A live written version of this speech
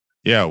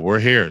Yeah, we're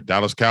here.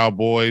 Dallas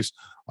Cowboys.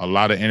 A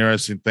lot of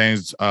interesting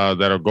things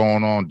that are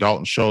going on.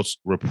 Dalton Schultz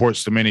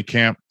reports to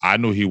minicamp. I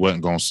knew he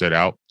wasn't going to sit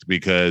out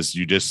because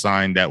you just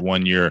signed that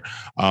 1 year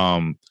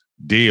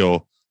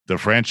deal, the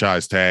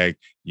franchise tag.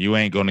 You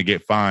ain't going to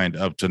get fined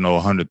up to no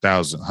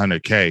 100,000,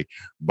 100K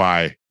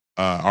by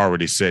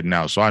already sitting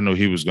out. So I knew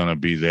he was going to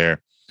be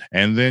there.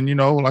 And then,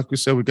 like we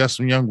said, we got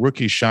some young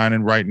rookies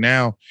shining right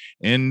now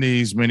in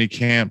these mini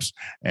camps.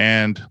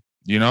 And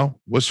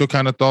what's your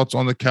kind of thoughts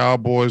on the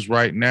Cowboys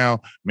right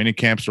now? Mini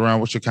camps around.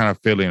 What's your kind of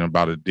feeling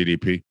about it,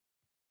 DDP?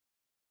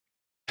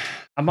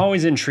 I'm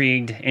always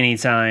intrigued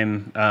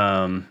anytime,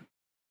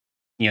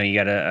 you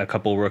got a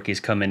couple rookies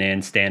coming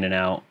in, standing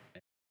out,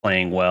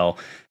 playing well.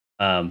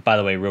 By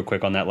the way, real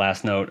quick on that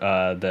last note,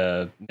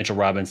 the Mitchell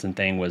Robinson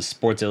thing was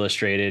Sports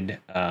Illustrated.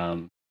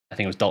 I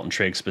think it was Dalton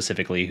Trigg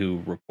specifically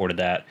who reported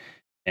that,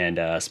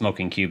 and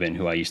Smoking Cuban,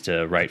 who I used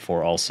to write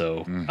for,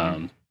 also.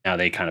 Now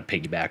they kind of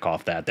piggyback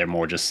off that. They're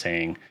more just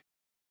saying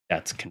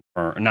that's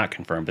confirmed, not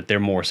confirmed, but they're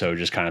more so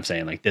just kind of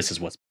saying like this is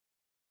what's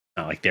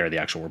not like they're the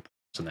actual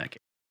reporters in that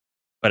case.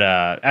 But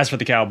as for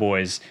the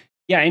Cowboys,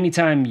 yeah,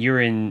 anytime you're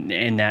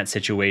in that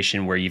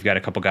situation where you've got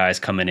a couple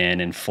guys coming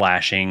in and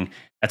flashing,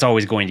 that's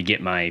always going to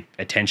get my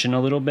attention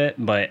a little bit.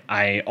 But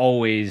I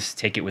always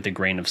take it with a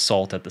grain of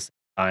salt at the same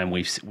time.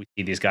 We see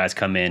these guys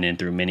come in and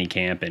through mini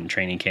camp and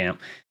training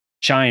camp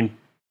shine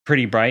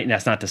pretty bright. And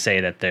that's not to say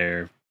that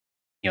they're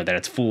that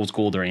it's fool's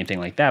gold or anything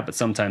like that. But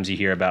sometimes you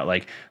hear about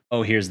like,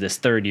 oh, here's this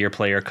third-year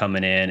player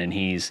coming in and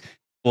he's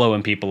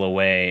blowing people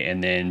away.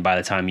 And then by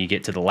the time you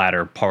get to the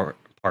latter part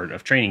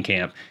of training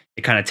camp,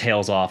 it kind of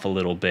tails off a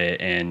little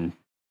bit and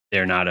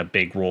they're not a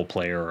big role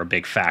player or a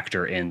big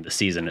factor in the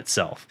season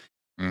itself.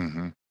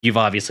 You've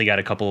obviously got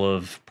a couple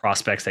of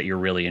prospects that you're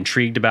really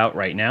intrigued about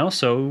right now,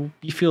 so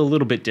you feel a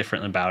little bit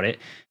different about it.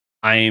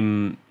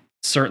 I'm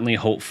certainly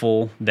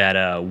hopeful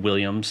that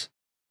Williams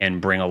can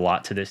bring a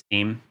lot to this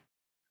team.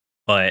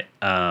 But,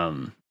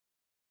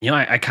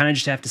 I kind of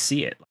just have to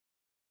see it.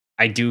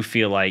 I do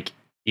feel like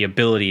the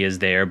ability is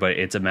there, but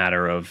it's a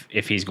matter of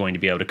if he's going to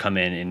be able to come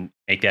in and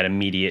make that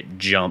immediate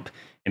jump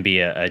and be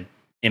a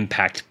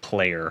impact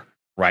player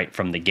right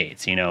from the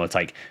gates. It's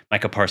like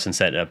Micah Parsons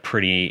set a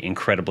pretty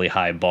incredibly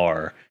high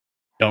bar.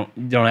 Don't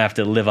have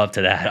to live up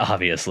to that,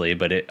 obviously,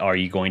 but are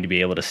you going to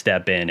be able to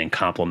step in and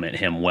complement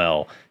him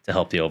well to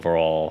help the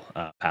overall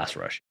pass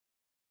rush?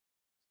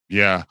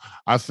 Yeah,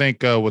 I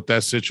think with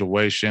that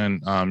situation,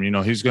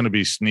 he's going to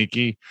be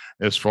sneaky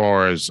as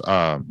far as,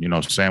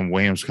 Sam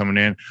Williams coming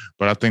in.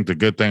 But I think the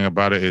good thing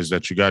about it is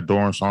that you got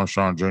Dorrance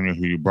Armstrong Jr.,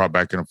 who you brought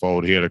back in the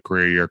fold. He had a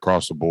career year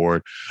across the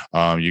board.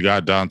 You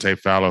got Dante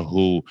Fowler,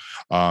 who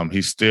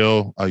he's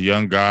still a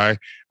young guy.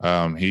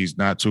 He's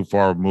not too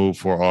far removed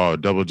for a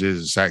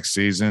double-digit sack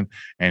season,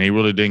 and he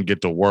really didn't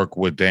get to work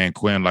with Dan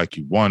Quinn like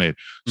he wanted.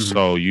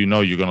 So, you're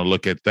going to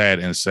look at that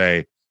and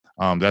say,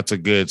 that's a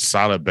good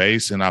solid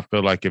base. And I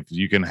feel like if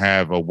you can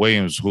have a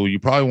Williams, who you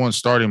probably want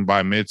starting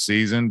by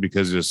midseason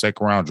because he's a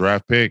second round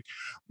draft pick,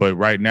 but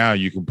right now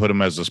you can put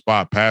him as a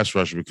spot pass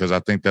rusher because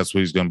I think that's what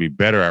he's going to be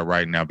better at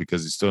right now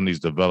because he still needs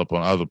to develop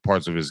on other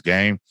parts of his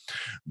game.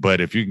 But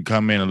if you can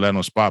come in and let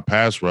him spot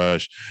pass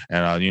rush,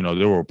 and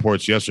there were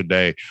reports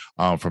yesterday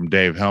from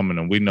Dave Hellman,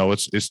 and we know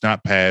it's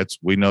not pads.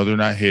 We know they're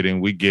not hitting.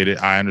 We get it.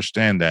 I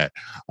understand that.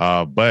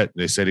 But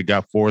they said he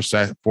got four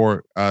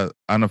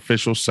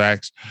unofficial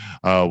sacks,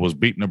 was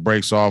beating the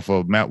brakes off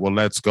of Matt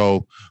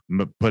Waletzko,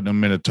 putting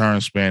him in a turn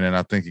spin, and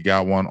I think he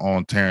got one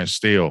on Terrence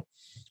Steele.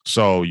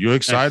 So you're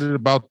excited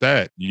about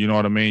that. You know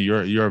what I mean?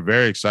 You're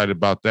very excited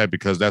about that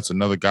because that's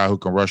another guy who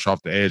can rush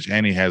off the edge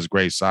and he has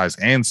great size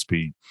and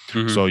speed.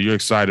 So you're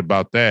excited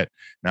about that.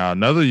 Now,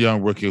 another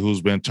young rookie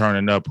who's been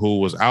turning up, who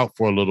was out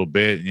for a little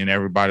bit and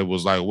everybody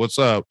was like, what's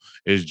up,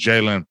 is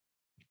Jalen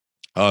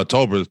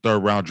Tolbert, the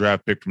third-round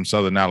draft pick from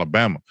Southern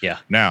Alabama. Yeah.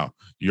 Now,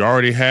 you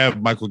already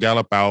have Michael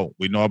Gallup out.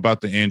 We know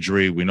about the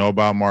injury. We know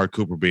about Mark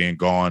Cooper being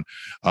gone.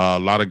 A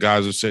lot of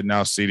guys are sitting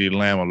out. CeeDee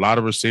Lamb. A lot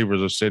of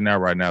receivers are sitting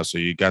out right now. So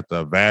you got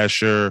the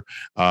Vasher,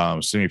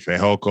 Simi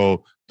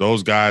Fehoko.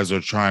 Those guys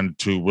are trying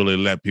to really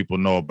let people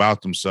know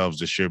about themselves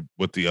this year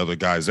with the other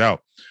guys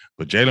out.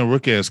 But Jalen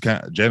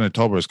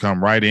Tolbert has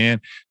come right in,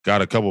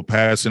 got a couple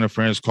pass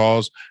interference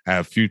calls,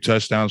 had a few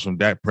touchdowns from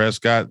Dak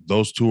Prescott.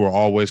 Those two are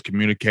always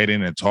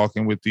communicating and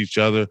talking with each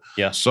other.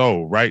 Yeah.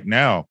 So right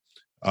now,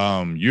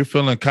 you're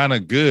feeling kind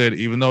of good,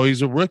 even though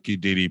he's a rookie,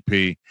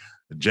 DDP.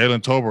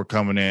 Jalen Tolbert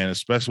coming in,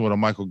 especially with a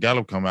Michael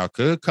Gallup come out,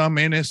 could come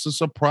in as to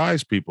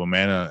surprise people,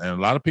 man. And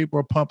a lot of people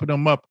are pumping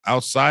him up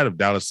outside of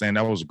Dallas, saying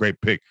that was a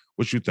great pick.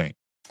 What you think?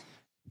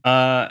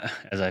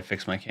 As I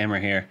fix my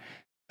camera here.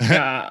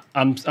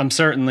 I'm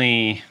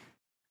certainly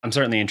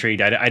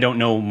intrigued. I don't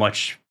know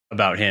much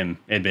about him,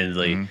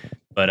 admittedly,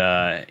 but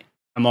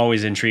I'm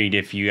always intrigued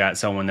if you got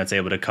someone that's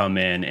able to come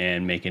in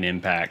and make an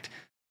impact.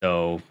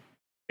 So,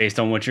 based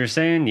on what you're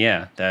saying,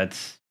 yeah,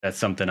 that's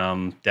something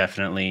I'm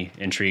definitely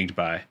intrigued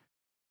by.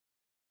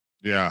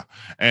 Yeah,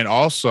 and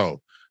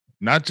also,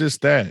 not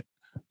just that.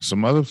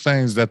 Some other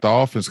things that the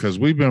offense, because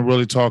we've been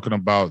really talking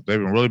about, they've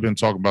been really been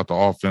talking about the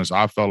offense.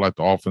 I felt like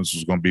the offense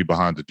was going to be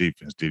behind the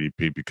defense,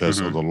 DDP, because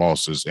of Mm-hmm. the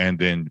losses. And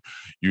then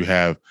you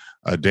have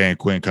Dan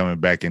Quinn coming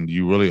back, and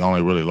you really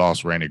only really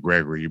lost Randy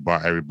Gregory. You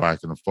brought everybody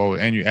in the fold,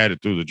 and you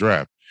added through the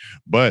draft.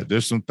 But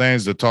there's some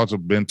things that talks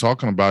have been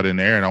talking about in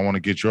there, and I want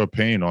to get your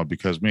opinion on,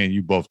 because me and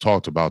you both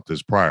talked about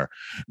this prior.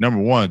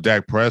 Number one,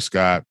 Dak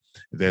Prescott.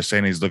 They're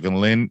saying he's looking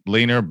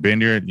leaner,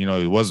 bendier. You know,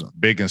 he wasn't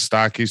big and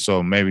stocky,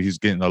 so maybe he's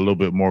getting a little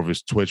bit more of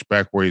his twitch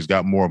back, where he's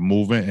got more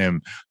movement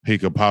and he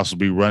could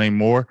possibly be running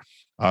more.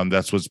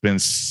 That's what's been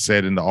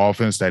said in the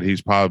offense, that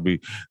he's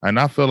probably, and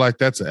I feel like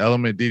that's an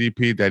element,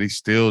 DDP, that he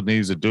still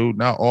needs to do.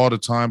 Not all the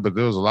time, but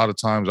there was a lot of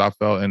times I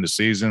felt in the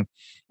season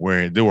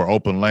where there were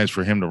open lanes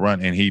for him to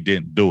run and he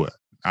didn't do it.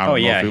 I Oh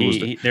don't know yeah, if it was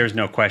the, there's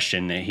no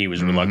question that he was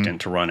mm-hmm,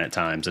 reluctant to run at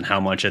times, and how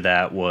much of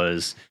that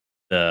was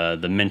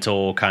the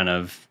mental kind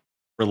of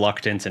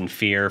reluctance and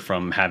fear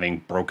from having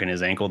broken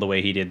his ankle the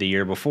way he did the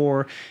year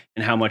before,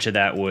 and how much of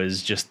that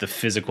was just the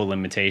physical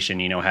limitation,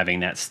 having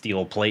that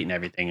steel plate and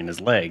everything in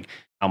his leg,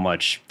 how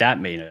much that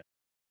made it.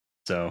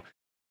 So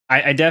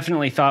I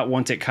definitely thought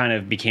once it kind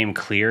of became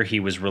clear he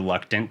was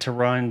reluctant to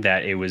run,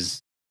 that it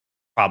was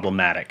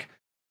problematic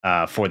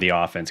for the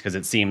offense, because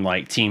it seemed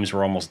like teams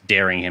were almost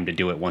daring him to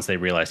do it once they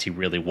realized he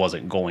really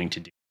wasn't going to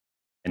do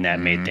it. And that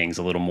made mm-hmm. things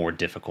a little more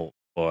difficult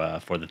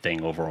for the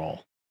thing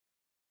overall.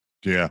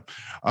 Yeah.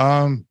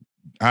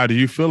 How do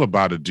you feel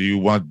about it? Do you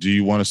want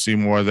to see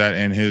more of that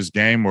in his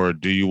game, or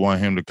do you want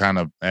him to kind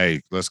of,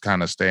 hey, let's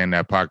kind of stay in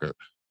that pocket?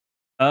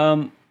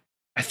 I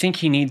think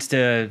he needs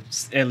to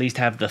at least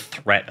have the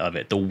threat of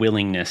it, the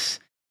willingness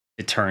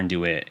to turn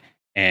to it.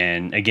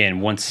 And again,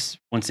 once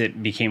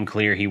it became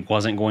clear he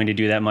wasn't going to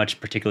do that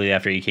much, particularly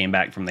after he came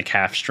back from the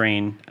calf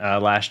strain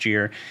last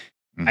year,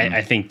 Mm-hmm.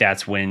 I think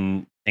that's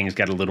when things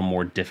got a little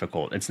more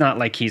difficult. It's not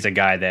like he's a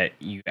guy that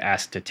you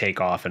ask to take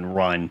off and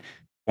run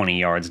 20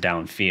 yards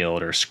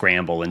downfield or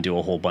scramble and do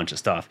a whole bunch of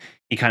stuff.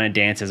 He kind of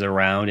dances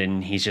around,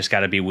 and he's just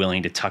got to be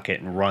willing to tuck it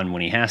and run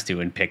when he has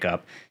to, and pick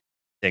up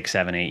 6,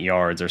 7, 8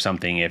 yards or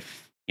something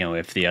if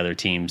the other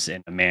team's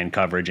in a man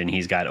coverage and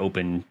he's got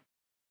open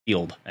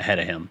field ahead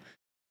of him.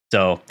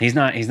 So he's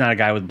not a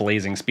guy with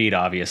blazing speed,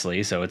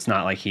 obviously. So it's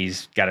not like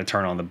he's got to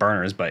turn on the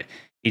burners, but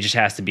he just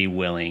has to be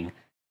willing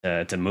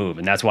to move.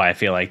 And that's why I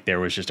feel like there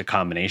was just a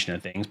combination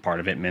of things, part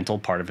of it mental,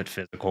 part of it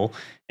physical.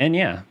 And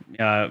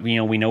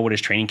we know what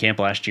his training camp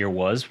last year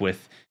was,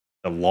 with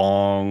the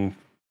long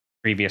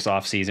previous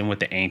off season with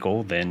the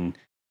ankle, then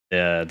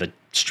the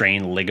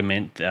strained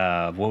ligament.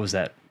 What was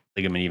that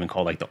ligament even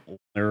called? Like the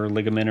ulnar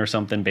ligament or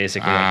something,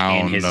 basically,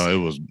 like in his, it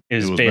was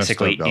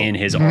basically up, in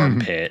his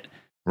armpit.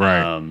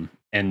 Right.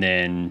 And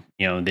then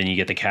you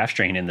get the calf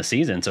strain in the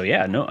season. So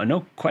yeah,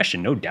 no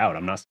question, no doubt.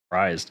 I'm not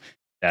surprised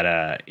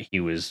that he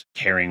was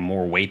carrying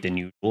more weight than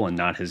usual and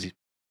not his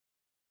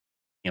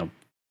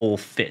full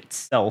fit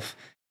self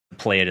to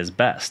play at his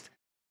best.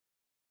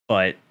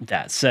 But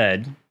that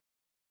said,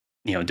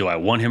 do I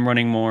want him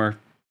running more?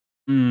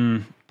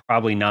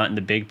 Probably not in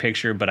the big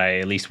picture, but I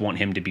at least want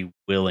him to be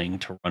willing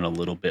to run a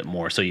little bit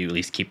more, so you at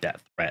least keep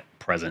that threat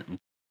present.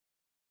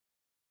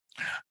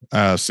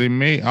 See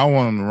me, I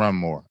want him to run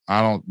more.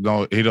 I don't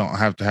know. He don't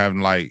have to have,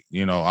 like,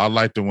 I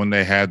liked it when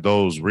they had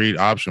those read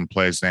option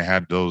plays. They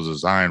had those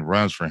design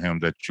runs for him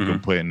that you can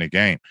put in the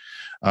game.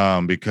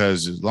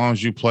 Because as long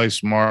as you play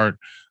smart,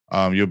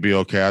 you'll be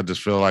okay. I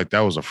just feel like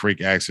that was a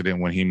freak accident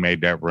when he made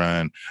that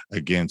run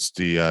against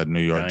the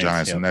New York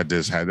Giants, yep. and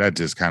that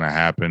just kind of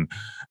happened.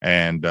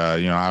 And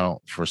I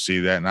don't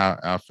foresee that, and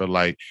I feel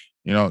like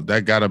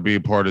that got to be a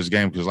part of this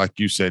game, because like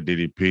you said,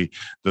 DDP,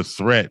 the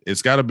threat,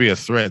 it's got to be a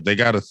threat. They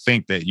got to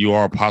think that you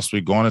are possibly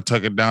going to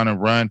tuck it down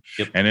and run.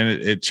 Yep. And then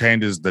it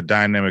changes the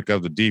dynamic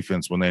of the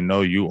defense when they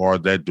know you are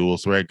that dual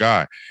threat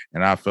guy.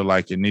 And I feel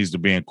like it needs to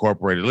be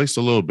incorporated at least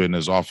a little bit in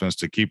this offense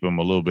to keep him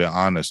a little bit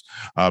honest,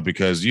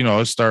 because,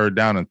 it's 3rd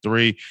down and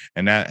 3,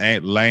 and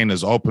that lane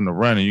is open to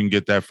run, and you can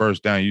get that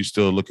first down. You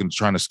still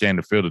trying to scan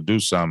the field to do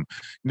something.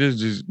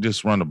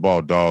 Just run the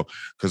ball, dog.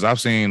 Because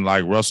I've seen,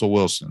 like, Russell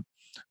Wilson,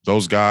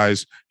 those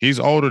guys, he's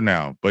older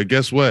now, but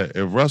guess what?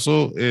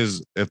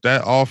 If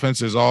that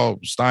offense is all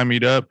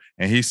stymied up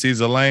and he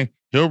sees a lane,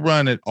 he'll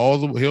run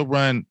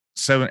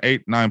 7,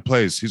 8, 9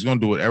 plays. He's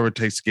going to do whatever it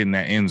takes to get in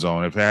that end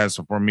zone. If it has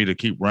for me to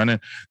keep running,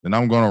 then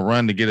I'm going to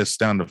run to get us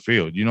down the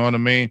field. You know what I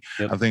mean?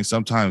 Yep. I think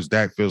sometimes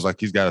Dak feels like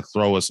he's got to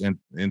throw us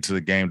into the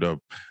game to,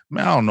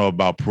 I don't know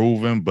about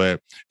proving,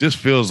 but just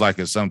feels like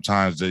it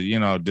sometimes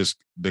that, just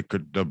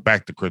the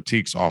back the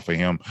critiques off of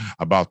him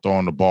about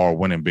throwing the ball,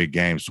 winning big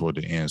games toward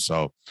the end.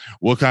 So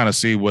we'll kind of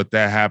see what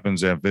that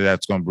happens, and if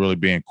that's going to really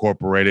be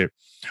incorporated.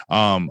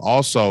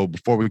 Also,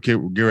 before we get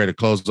ready to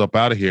close up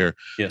out of here,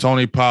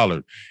 Tony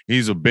Pollard,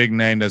 he's a big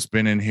name that's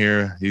been in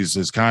here.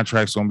 His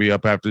contract's going to be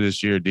up after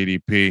this year,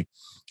 DDP.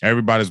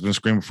 Everybody's been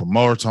screaming for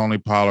more Tony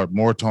Pollard,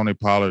 more Tony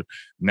Pollard.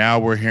 Now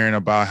we're hearing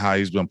about how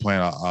he's been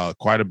playing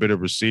quite a bit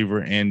of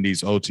receiver in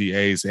these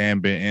OTAs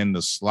and been in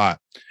the slot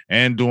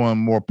and doing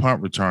more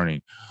punt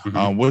returning.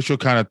 What's your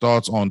kind of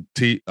thoughts on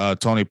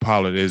Tony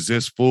Pollard? Is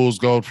this fool's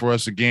gold for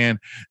us again?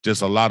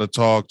 Just a lot of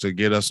talk to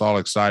get us all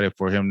excited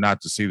for him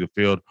not to see the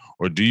field?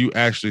 Or do you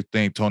actually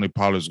think Tony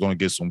Pollard is going to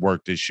get some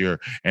work this year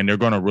and they're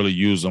going to really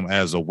use him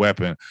as a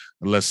weapon?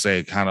 Let's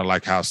say kind of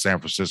like how San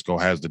Francisco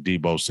has the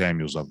Deebo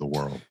Samuels of the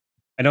world.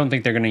 I don't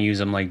think they're going to use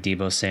him like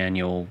Deebo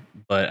Samuel,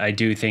 but I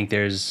do think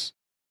I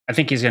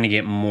think he's going to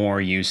get more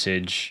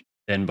usage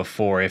than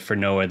before, if for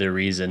no other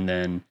reason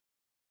than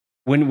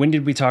when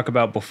did we talk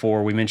about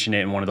before? We mentioned it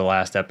in one of the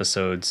last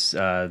episodes,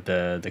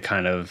 the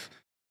kind of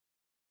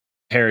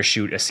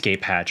parachute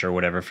escape hatch or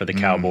whatever for the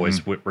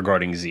Cowboys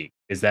regarding Zeke.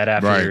 Is that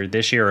after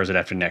this year or is it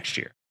after next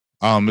year?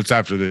 It's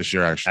after this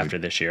year, actually. After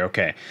this year,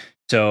 okay.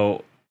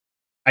 So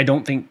I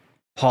don't think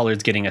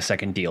Pollard's getting a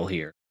second deal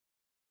here.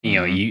 You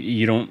know,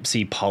 you don't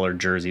see Pollard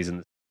jerseys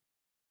in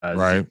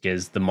the Zeke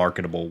is the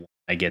marketable one.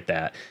 I get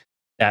that.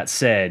 That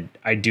said,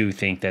 I do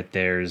think that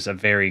there's a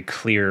very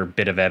clear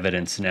bit of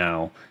evidence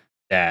now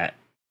that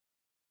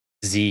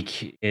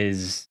Zeke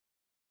is,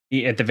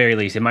 at the very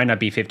least, it might not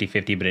be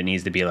 50-50, but it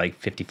needs to be like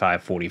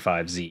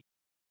 55-45 Zeke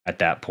at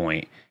that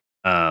point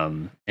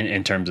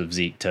in terms of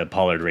Zeke to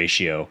Pollard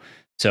ratio.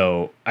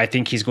 So I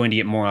think he's going to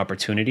get more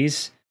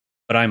opportunities.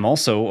 But I'm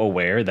also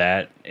aware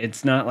that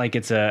it's not like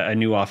it's a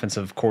new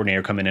offensive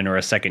coordinator coming in or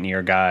a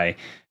second-year guy.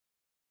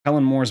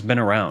 Kellen Moore's been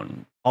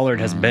around.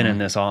 Pollard has been in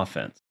this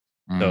offense.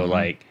 So,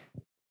 like,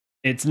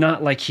 it's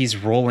not like he's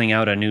rolling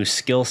out a new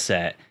skill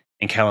set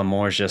and Kellen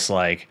Moore's just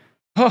like,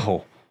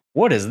 oh,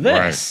 what is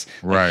this?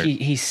 Right. Like,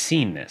 he's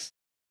seen this.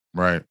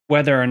 Right.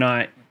 Whether or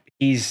not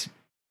he's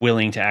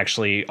willing to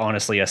actually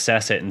honestly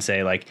assess it and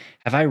say, like,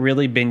 have I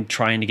really been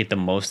trying to get the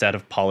most out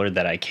of Pollard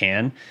that I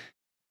can?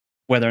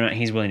 Whether or not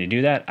he's willing to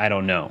do that, I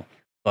don't know.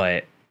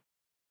 But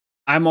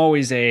I'm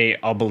always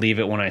I'll believe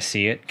it when I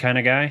see it kind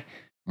of guy.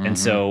 And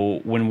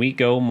so when we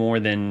go more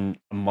than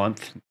a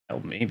month,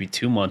 maybe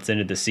 2 months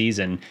into the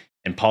season,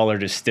 and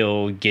Pollard is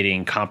still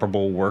getting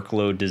comparable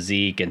workload to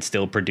Zeke and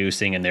still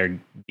producing, and they're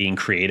being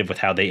creative with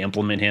how they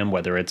implement him,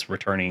 whether it's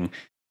returning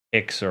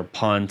kicks or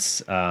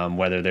punts,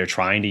 whether they're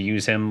trying to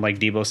use him like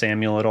Deebo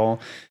Samuel at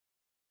all,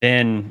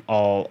 then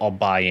I'll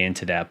buy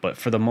into that. But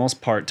for the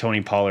most part,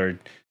 Tony Pollard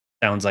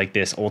sounds like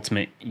this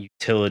ultimate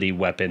utility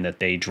weapon that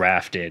they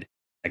drafted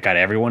that got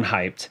everyone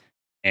hyped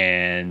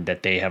and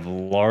that they have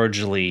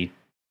largely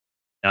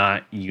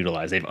not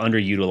utilized. They've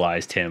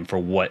underutilized him for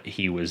what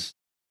he was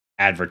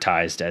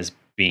advertised as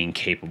being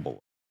capable.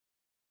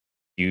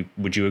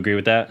 Would you agree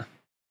with that?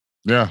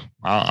 Yeah,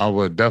 I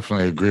would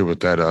definitely agree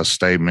with that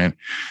statement.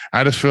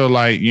 I just feel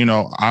like,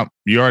 I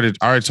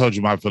already told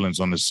you my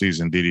feelings on the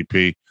season,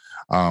 DDP.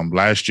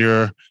 Last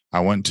year, I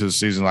went into the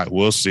season like,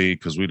 we'll see,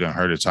 because we done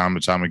heard it time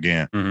and time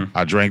again.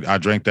 I drank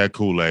that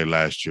Kool-Aid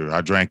last year.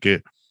 I drank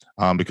it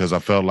because I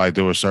felt like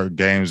there were certain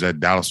games that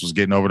Dallas was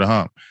getting over the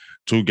hump.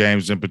 2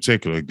 games in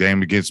particular, a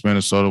game against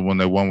Minnesota when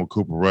they won with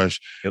Cooper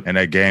Rush, and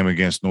that game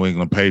against New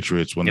England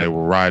Patriots when they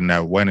were riding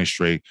that winning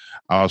streak.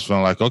 I was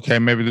feeling like, okay,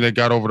 maybe they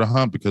got over the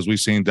hump because we've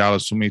seen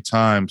Dallas too many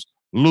times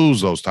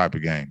lose those type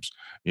of games,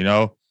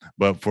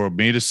 But for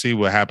me to see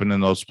what happened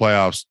in those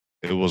playoffs,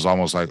 it was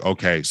almost like,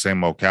 okay,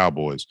 same old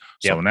Cowboys.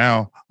 So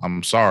now,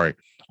 I'm sorry.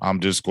 I'm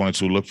just going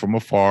to look from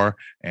afar,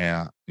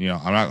 and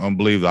I'm not going to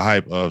believe the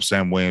hype of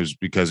Sam Williams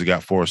because he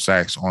got 4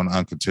 sacks on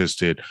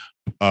uncontested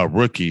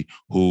rookie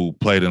who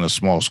played in a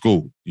small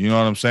school. You know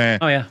what I'm saying?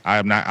 Oh yeah.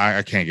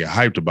 I can't get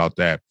hyped about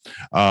that.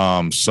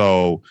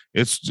 So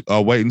it's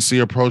a wait and see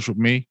approach with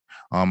me.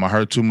 I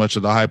heard too much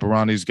of the hype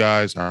around these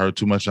guys. I heard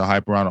too much of the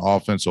hype around the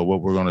offense or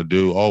what we're going to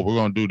do. Oh, we're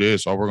going to do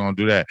this. Oh, we're going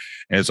to do that.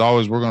 And it's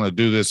always, we're going to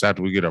do this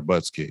after we get our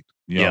butts kicked.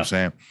 You know what I'm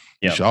saying?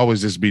 You should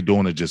always just be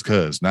doing it just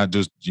because, not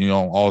just,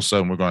 all of a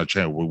sudden we're going to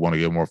change. We want to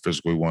get more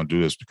physical. We want to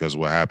do this because of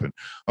what happened.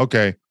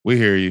 Okay, we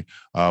hear you.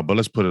 But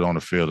let's put it on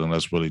the field and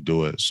let's really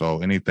do it.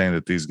 So anything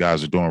that these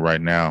guys are doing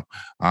right now,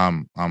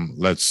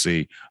 let's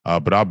see.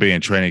 But I'll be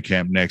in training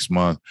camp next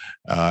month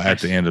at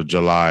the end of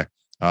July.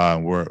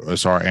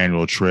 It's our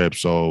annual trip,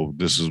 so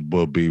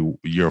will be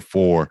year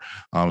 4.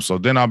 So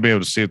then I'll be able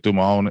to see it through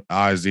my own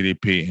eyes,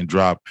 DDP, and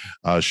drop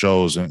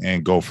shows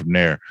and go from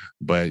there.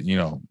 But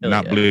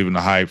not believing the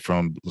hype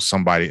from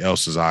somebody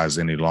else's eyes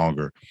any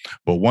longer.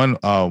 But one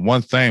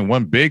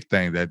big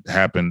thing that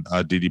happened,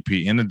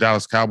 DDP, in the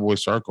Dallas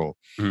Cowboys circle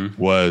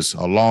was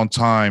a long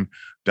time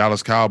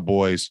Dallas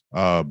Cowboys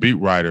beat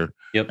writer.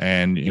 Yep.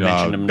 And you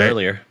mentioned him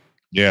earlier.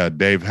 Yeah,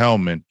 Dave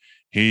Hellman.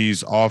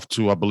 He's off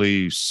to, I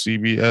believe,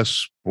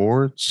 CBS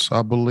Sports,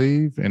 I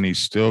believe, and he's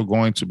still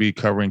going to be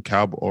covering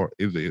Cowboy, or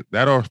either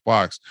that or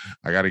Fox.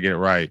 I got to get it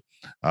right.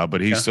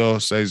 But he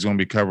still says he's going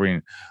to be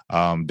covering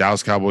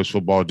Dallas Cowboys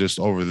football just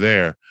over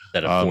there.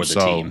 For the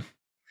team.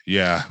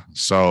 Yeah.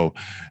 So,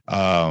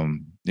 I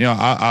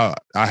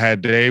had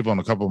Dave on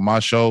a couple of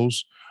my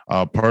shows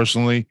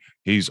personally,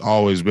 He's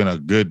always been a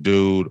good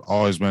dude,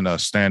 always been a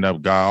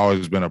stand-up guy,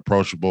 always been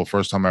approachable.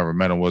 First time I ever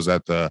met him was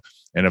at the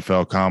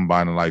NFL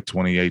Combine in like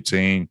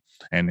 2018.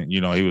 And, he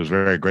was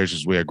very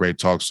gracious. We had great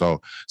talk.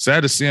 So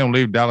sad to see him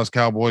leave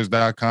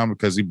DallasCowboys.com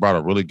because he brought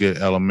a really good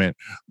element.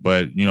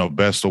 But,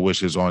 best of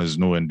wishes on his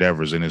new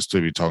endeavors and it's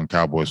to be talking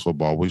Cowboys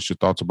football. What's your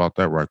thoughts about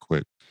that right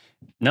quick?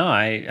 No,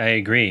 I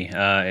agree.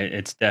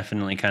 It's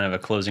definitely kind of a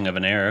closing of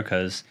an era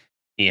because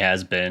he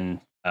has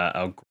been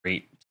a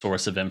great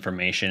source of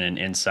information and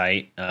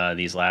insight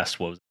these last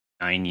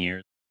 9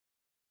 years.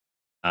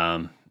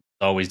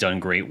 Always done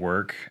great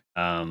work.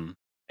 I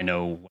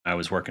know when I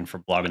was working for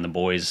Blogging the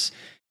Boys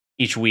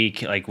each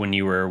week, like when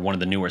you were one of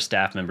the newer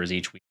staff members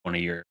each week, one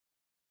of your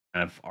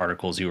kind of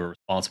articles you were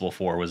responsible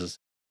for was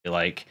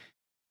like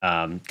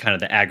kind of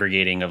the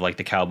aggregating of like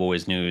the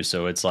Cowboys news.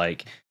 So it's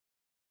like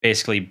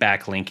basically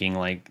backlinking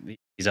like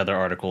these other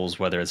articles,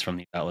 whether it's from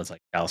the outlets like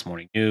Dallas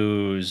Morning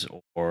News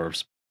or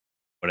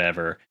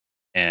whatever,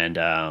 and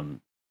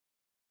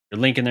you're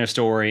linking their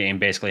story and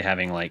basically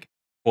having like a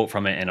quote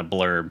from it and a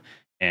blurb.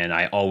 And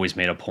I always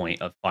made a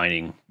point of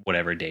finding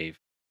whatever Dave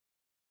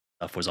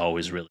stuff was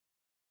always really,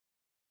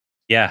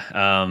 yeah.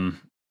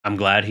 I'm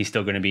glad he's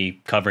still going to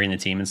be covering the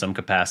team in some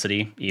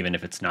capacity, even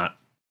if it's not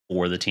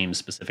for the team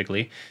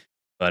specifically.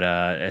 But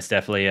it's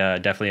definitely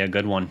a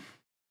good one.